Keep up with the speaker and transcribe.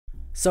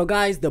So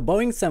guys, the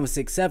Boeing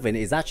 767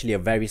 is actually a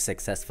very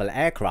successful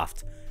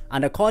aircraft,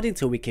 and according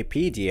to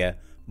Wikipedia,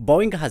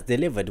 Boeing has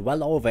delivered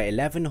well over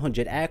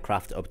 1100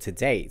 aircraft up to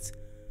date.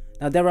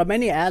 Now there are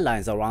many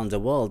airlines around the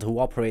world who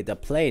operate the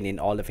plane in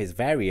all of its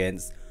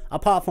variants,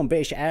 apart from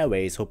British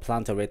Airways who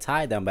plan to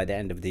retire them by the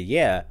end of the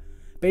year,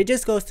 but it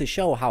just goes to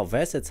show how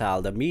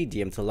versatile the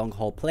medium to long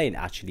haul plane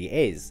actually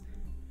is.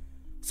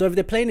 So if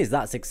the plane is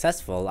that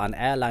successful and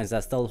airlines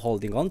are still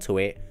holding on to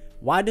it,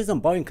 why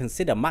doesn't Boeing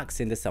consider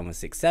maxing the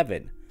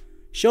 767?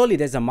 Surely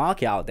there's a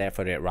market out there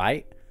for it,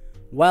 right?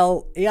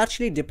 Well, it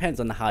actually depends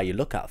on how you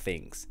look at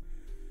things.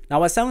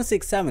 Now a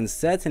 767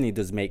 certainly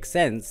does make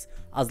sense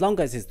as long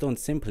as it's done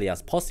simply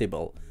as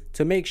possible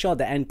to make sure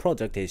the end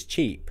product is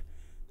cheap.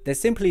 There's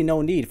simply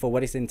no need for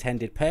what its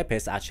intended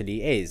purpose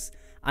actually is,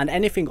 and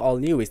anything all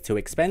new is too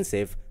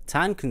expensive,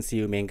 time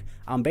consuming,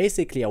 and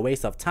basically a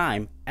waste of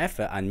time,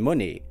 effort and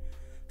money.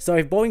 So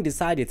if Boeing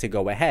decided to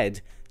go ahead,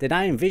 then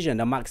I envision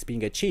the MAX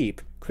being a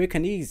cheap, quick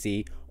and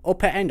easy,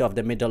 upper end of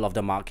the middle of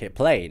the market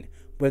plane,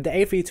 with the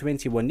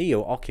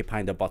A321neo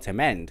occupying the bottom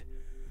end.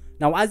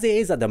 Now as it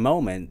is at the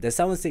moment, the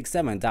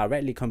 767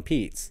 directly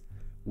competes,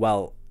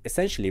 well,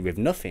 essentially with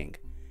nothing.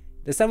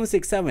 The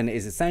 767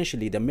 is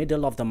essentially the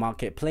middle of the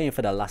market plane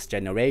for the last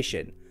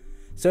generation.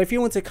 So if you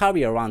want to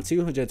carry around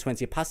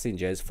 220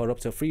 passengers for up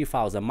to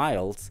 3,000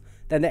 miles,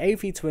 then the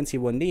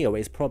A321neo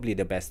is probably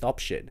the best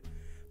option.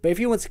 But if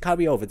you want to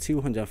carry over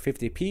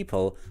 250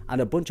 people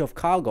and a bunch of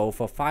cargo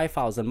for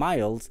 5,000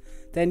 miles,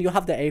 then you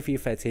have the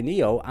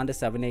A330neo and the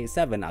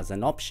 787 as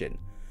an option.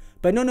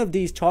 But none of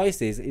these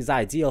choices is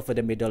ideal for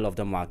the middle of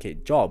the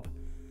market job.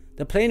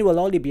 The plane will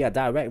only be a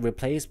direct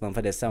replacement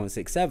for the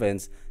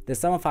 767s, the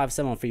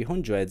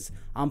 757-300s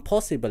and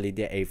possibly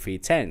the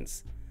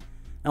A310s.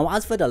 Now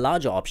as for the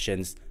larger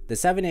options, the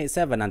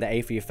 787 and the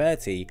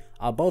A330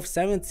 are both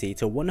 70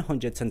 to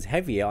 100 tons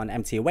heavier on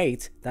empty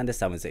weight than the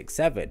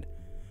 767.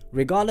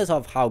 Regardless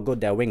of how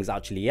good their wings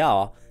actually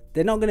are,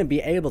 they're not going to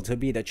be able to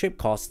beat the trip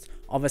costs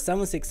of a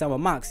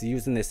 767 MAX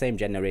using the same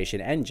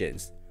generation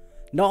engines.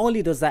 Not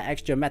only does that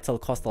extra metal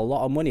cost a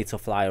lot of money to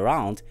fly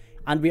around,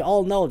 and we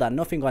all know that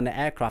nothing on the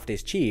aircraft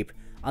is cheap,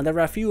 and there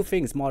are a few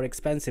things more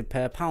expensive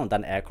per pound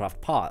than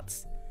aircraft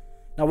parts.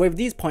 Now with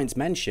these points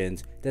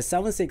mentioned, the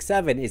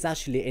 767 is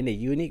actually in a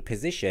unique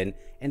position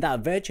in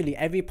that virtually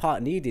every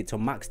part needed to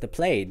max the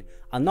plane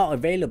are not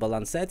available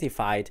and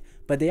certified,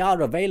 but they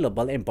are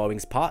available in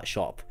Boeing's part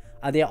shop,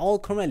 and they are all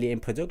currently in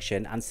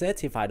production and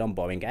certified on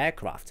Boeing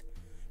aircraft.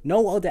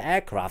 No other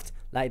aircraft,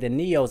 like the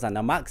Neos and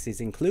the Maxes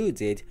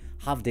included,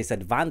 have this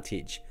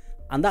advantage,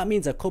 and that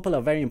means a couple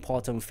of very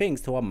important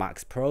things to a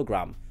MAX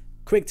program: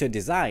 quick to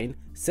design,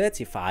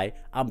 certify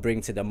and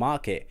bring to the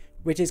market,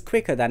 which is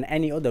quicker than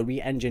any other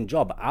re-engine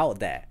job out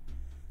there.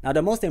 Now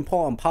the most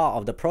important part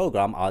of the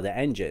program are the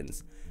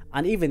engines,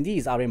 and even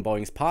these are in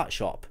Boeing's part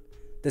shop.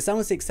 The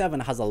 767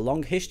 has a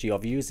long history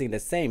of using the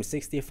same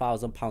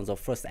 60,000 pounds of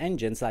thrust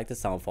engines like the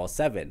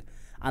 747,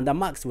 and the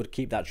MAX would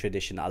keep that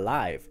tradition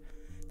alive.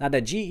 Now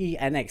the GE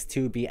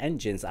NX2B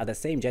engines are the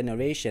same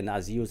generation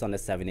as used on the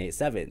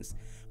 787s,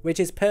 which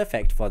is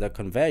perfect for the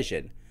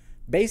conversion.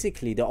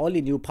 Basically the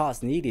only new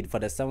parts needed for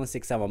the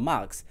 767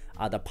 MAX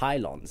are the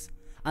pylons,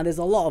 and there's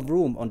a lot of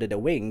room under the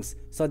wings,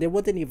 so they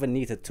wouldn't even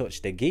need to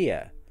touch the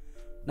gear.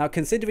 Now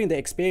considering the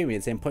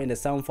experience in putting the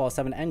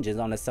 747 engines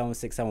on the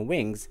 767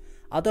 wings,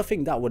 I don't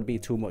think that would be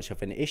too much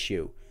of an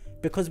issue,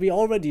 because we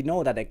already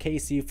know that the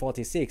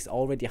KC-46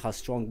 already has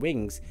strong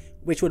wings,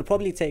 which would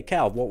probably take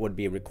care of what would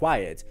be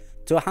required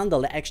to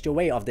handle the extra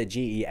weight of the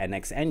GE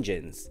NX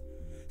engines.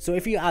 So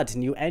if you add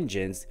new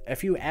engines, a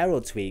few aero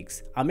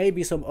tweaks and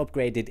maybe some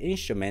upgraded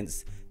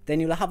instruments, then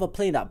you'll have a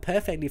plane that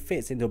perfectly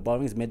fits into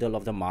Boeing's middle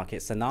of the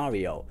market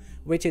scenario,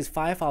 which is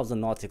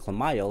 5,000 nautical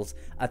miles,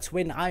 a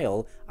twin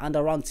aisle and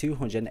around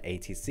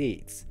 280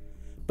 seats.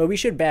 But we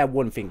should bear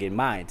one thing in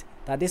mind,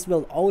 that this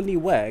will only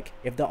work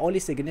if the only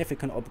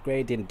significant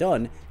upgrading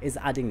done is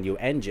adding new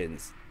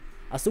engines.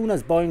 As soon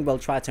as Boeing will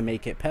try to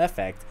make it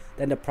perfect,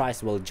 then the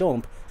price will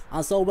jump,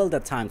 and so will the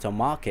time to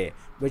market,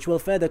 which will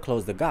further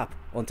close the gap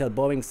until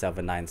Boeing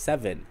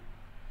 797.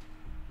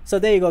 So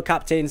there you go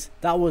captains,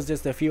 that was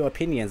just a few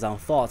opinions and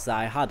thoughts that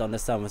I had on the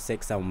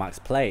 767 MAX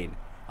plane.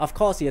 Of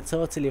course you're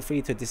totally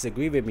free to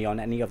disagree with me on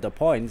any of the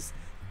points,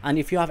 and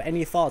if you have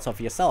any thoughts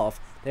of yourself,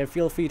 then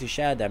feel free to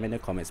share them in the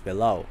comments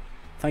below.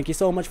 Thank you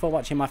so much for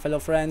watching my fellow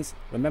friends,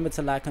 remember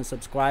to like and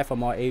subscribe for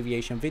more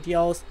aviation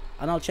videos,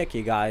 and I'll check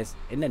you guys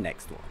in the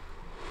next one.